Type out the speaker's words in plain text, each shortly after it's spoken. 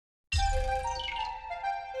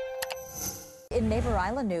In Neighbor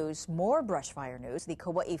Island news, more brush fire news. The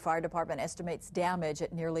Kauai Fire Department estimates damage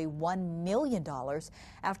at nearly $1 million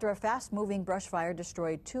after a fast-moving brush fire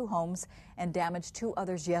destroyed 2 homes and damaged 2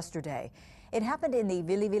 others yesterday. It happened in the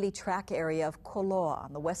Vilivili track area of Koloa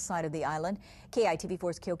on the west side of the island.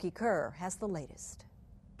 KITV4's Kyoki Kerr has the latest.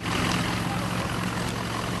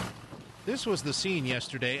 This was the scene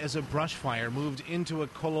yesterday as a brush fire moved into a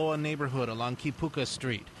Koloa neighborhood along Kipuka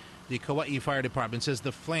Street. The Kauai Fire Department says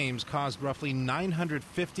the flames caused roughly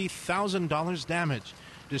 $950,000 damage,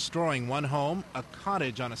 destroying 1 home, a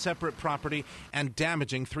cottage on a separate property, and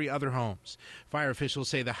damaging 3 other homes. Fire officials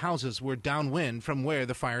say the houses were downwind from where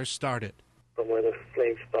the fire started. From where the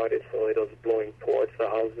flames started, so it was blowing towards the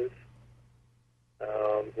houses.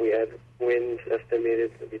 We had winds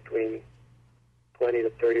estimated between 20 to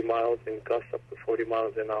 30 miles and gusts up to 40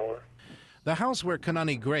 miles an hour. The house where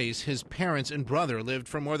Kanani Grace, his parents and brother lived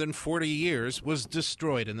for more than 40 years, was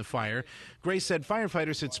destroyed in the fire. Grace said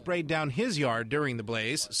firefighters had sprayed down his yard during the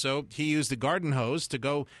blaze, so he used the garden hose to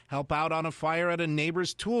go help out on a fire at a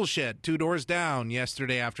neighbor's tool shed 2 doors down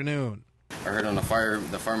yesterday afternoon. I heard on the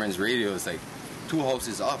fireman's radio, it's like 2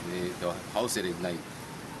 houses up, the house had ignited.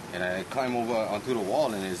 And I climbed over onto the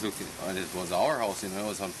wall and it was our house and it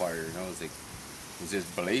was on fire. And I was like, it was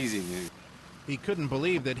just blazing. He couldn't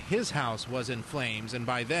believe that his house was in flames, and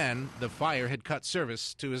by then, the fire had cut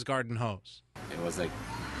service to his garden hose. It was like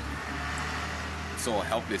so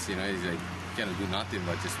helpless, He's like, can't do nothing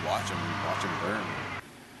but just watch him burn.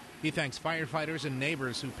 He thanks firefighters and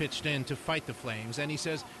neighbors who pitched in to fight the flames, and he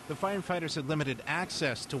says the firefighters had limited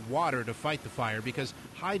access to water to fight the fire because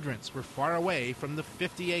hydrants were far away from the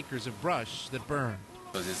 50 acres of brush that burned.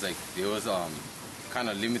 It's like it was kind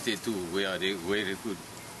of limited to where they could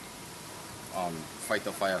fight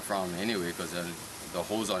the fire from anyway, because the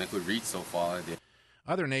hose on it could reach so far.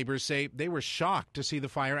 Other neighbors say they were shocked to see the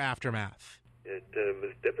fire aftermath. It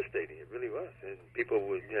was devastating. It really was, and people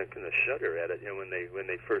would kind of shudder at it, when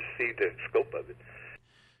they first see the scope of it.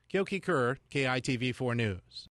 Kyoki Kerr, KITV4 News.